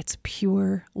nothing. It's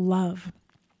pure love.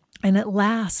 And at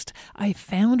last, I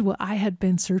found what I had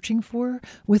been searching for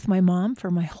with my mom for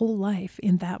my whole life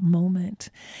in that moment.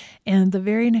 And the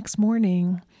very next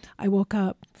morning, I woke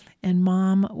up and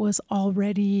Mom was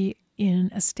already in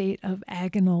a state of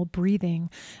agonal breathing.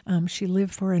 She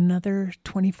lived for another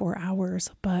 24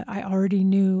 hours, but I already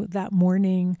knew that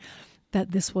morning that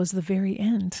this was the very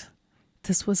end.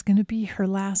 This was going to be her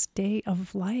last day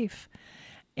of life.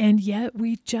 And yet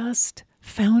we just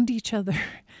found each other.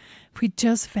 We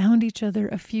just found each other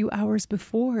a few hours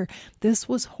before. This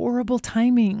was horrible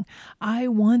timing. I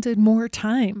wanted more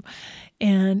time.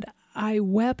 And I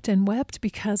wept and wept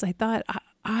because I thought,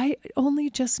 I only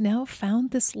just now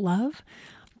found this love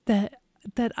that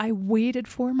I waited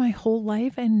for my whole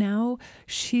life, and now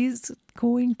she's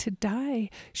going to die.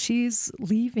 She's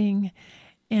leaving,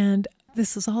 and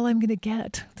this is all I'm going to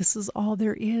get. This is all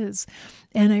there is.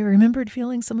 And I remembered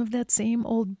feeling some of that same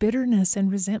old bitterness and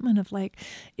resentment of like,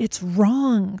 it's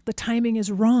wrong. The timing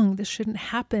is wrong. This shouldn't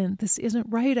happen. This isn't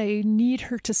right. I need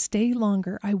her to stay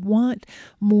longer. I want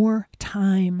more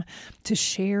time to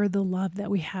share the love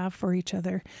that we have for each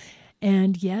other.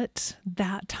 And yet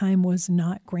that time was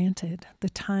not granted. The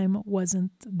time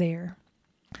wasn't there.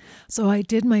 So I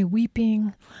did my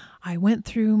weeping. I went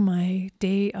through my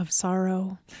day of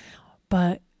sorrow.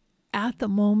 But at the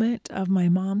moment of my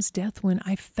mom's death, when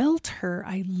I felt her,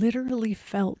 I literally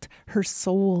felt her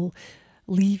soul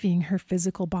leaving her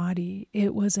physical body.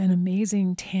 It was an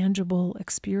amazing, tangible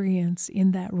experience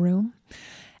in that room.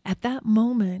 At that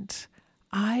moment,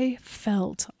 I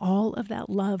felt all of that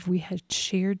love we had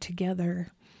shared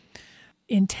together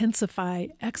intensify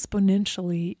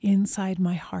exponentially inside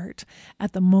my heart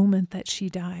at the moment that she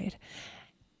died.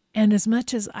 And as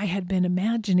much as I had been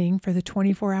imagining for the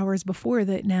 24 hours before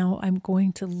that now I'm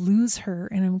going to lose her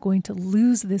and I'm going to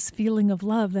lose this feeling of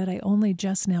love that I only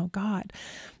just now got,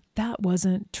 that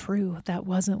wasn't true. That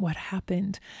wasn't what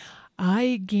happened.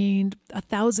 I gained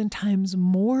 1,000 times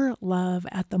more love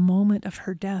at the moment of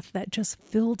her death that just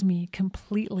filled me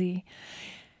completely.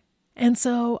 And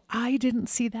so I didn't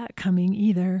see that coming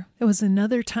either. It was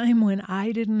another time when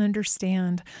I didn't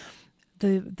understand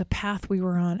the path we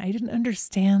were on. I didn't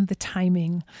understand the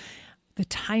timing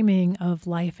of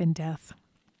life and death.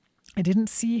 I didn't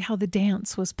see how the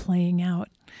dance was playing out.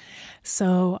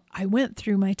 So I went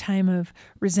through my time of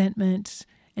resentment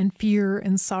and fear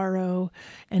and sorrow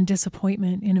and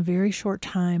disappointment in a very short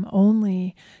time,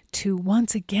 only to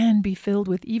once again be filled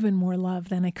with even more love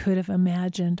than I could have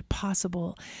imagined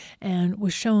possible, and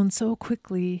was shown so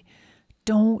quickly,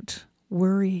 don't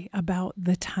worry about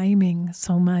the timing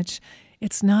so much.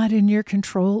 It's not in your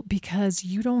control because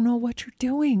you don't know what you're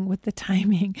doing with the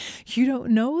timing. You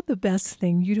don't know the best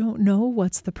thing. You don't know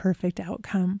what's the perfect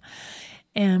outcome.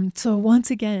 And so once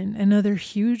again, another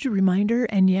huge reminder,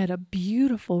 and yet a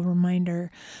beautiful reminder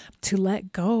to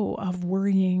let go of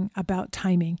worrying about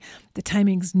timing. The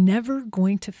timing's never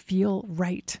going to feel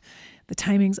right. The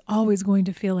timing's always going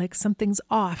to feel like something's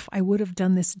off. I would have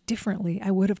done this differently.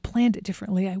 I would have planned it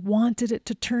differently. I wanted it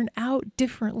to turn out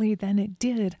differently than it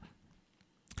did.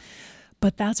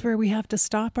 But that's where we have to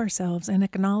stop ourselves and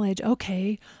acknowledge,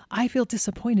 okay, I feel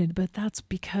disappointed, but that's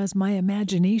because my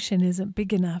imagination isn't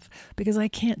big enough, because I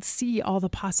can't see all the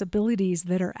possibilities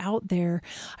that are out there.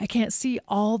 I can't see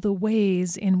all the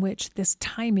ways in which this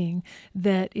timing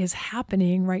that is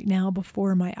happening right now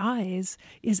before my eyes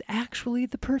is actually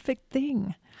the perfect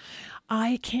thing.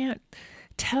 I can't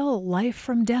tell life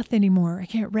from death anymore. I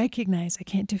can't recognize, I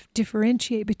can't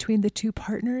differentiate between the two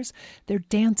partners. They're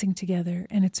dancing together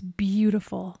and it's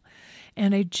beautiful.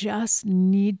 And I just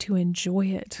need to enjoy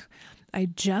it. I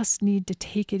just need to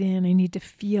take it in. I need to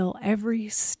feel every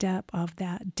step of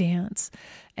that dance,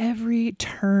 every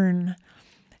turn,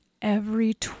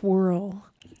 every twirl,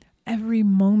 every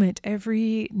moment,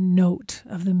 every note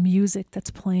of the music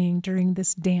that's playing during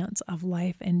this dance of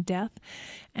life and death.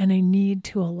 And I need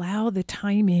to allow the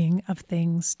timing of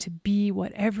things to be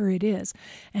whatever it is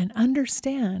and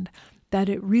understand that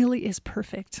it really is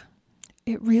perfect.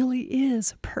 It really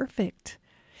is perfect.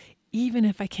 Even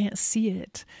if I can't see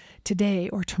it today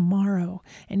or tomorrow,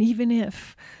 and even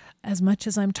if, as much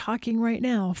as I'm talking right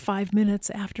now, 5 minutes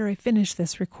after I finish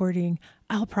this recording,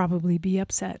 I'll probably be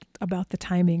upset about the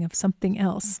timing of something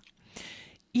else.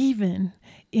 Even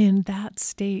in that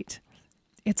state,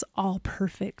 it's all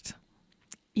perfect.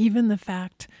 Even the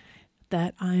fact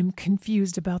that I'm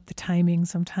confused about the timing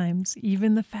sometimes,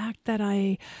 even the fact that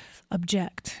I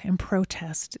object and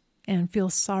protest and feel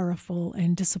sorrowful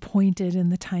and disappointed in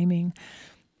the timing,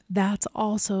 that's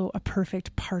also a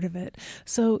perfect part of it.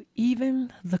 So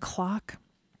even the clock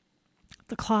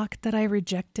that I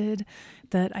rejected,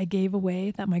 that I gave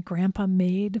away, that my grandpa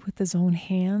made with his own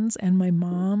hands and my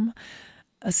mom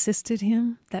assisted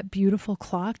him, that beautiful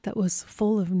clock that was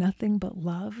full of nothing but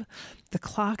love, the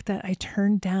clock that I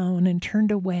turned down and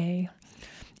turned away,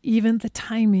 even the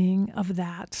timing of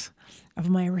that, of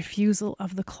my refusal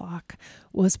of the clock,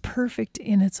 was perfect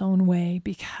in its own way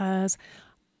because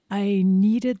I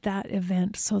needed that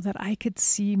event so that I could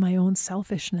see my own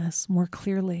selfishness more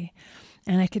clearly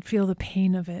and I could feel the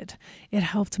pain of it. It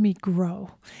helped me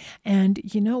grow. And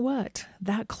you know what?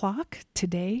 That clock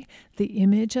today, the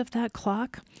image of that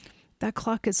clock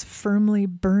is firmly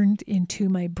burned into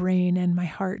my brain and my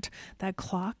heart. That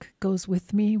clock goes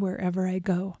with me wherever I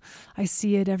go. I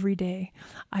see it every day.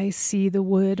 I see the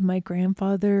wood my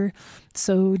grandfather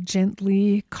so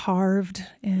gently carved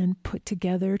and put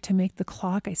together to make the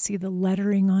clock. I see the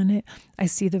lettering on it. I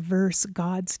see the verse,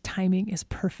 God's timing is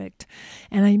perfect.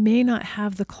 And I may not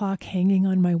have the clock hanging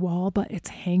on my wall, but it's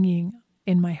hanging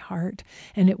in my heart,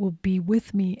 and it will be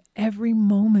with me every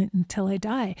moment until I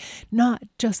die. Not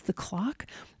just the clock,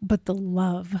 but the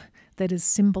love that is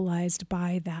symbolized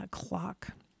by that clock.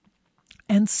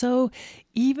 And so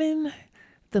even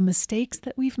the mistakes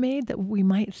that we've made that we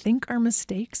might think are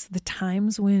mistakes, the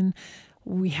times when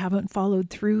we haven't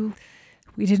followed through,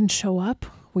 we didn't show up,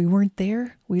 we weren't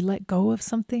there, we let go of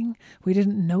something, we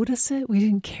didn't notice it, we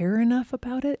didn't care enough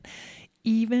about it,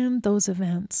 even those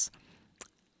events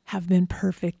have been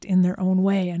perfect in their own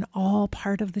way, and all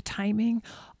part of the timing,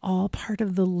 all part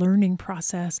of the learning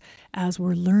process as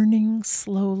we're learning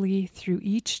slowly through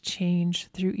each change,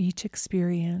 through each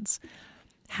experience,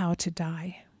 how to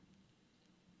die.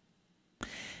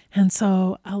 And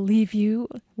so I'll leave you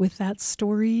with that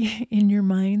story in your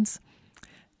minds.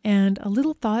 And a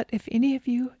little thought, if any of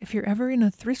you, if you're ever in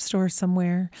a thrift store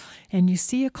somewhere and you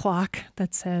see a clock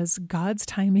that says God's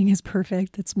timing is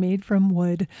perfect, that's made from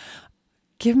wood,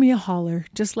 give me a holler.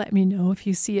 Just let me know if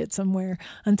you see it somewhere.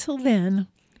 Until then,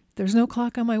 there's no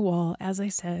clock on my wall. As I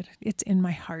said, it's in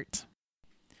my heart.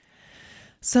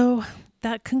 So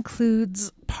that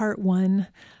concludes part 1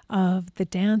 of the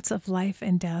Dance of Life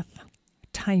and Death,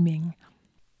 Timing.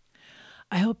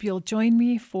 I hope you'll join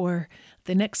me for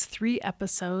the next 3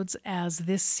 episodes as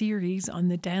this series on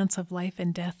the Dance of Life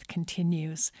and Death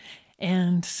continues.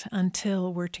 And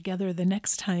until we're together the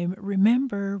next time,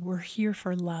 remember, we're here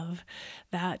for love.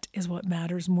 That is what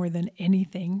matters more than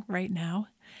anything right now.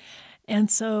 And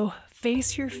so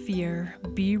face your fear,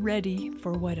 be ready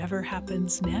for whatever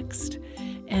happens next,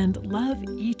 and love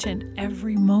each and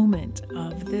every moment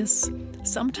of this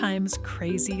sometimes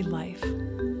crazy life.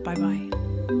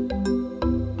 Bye-bye.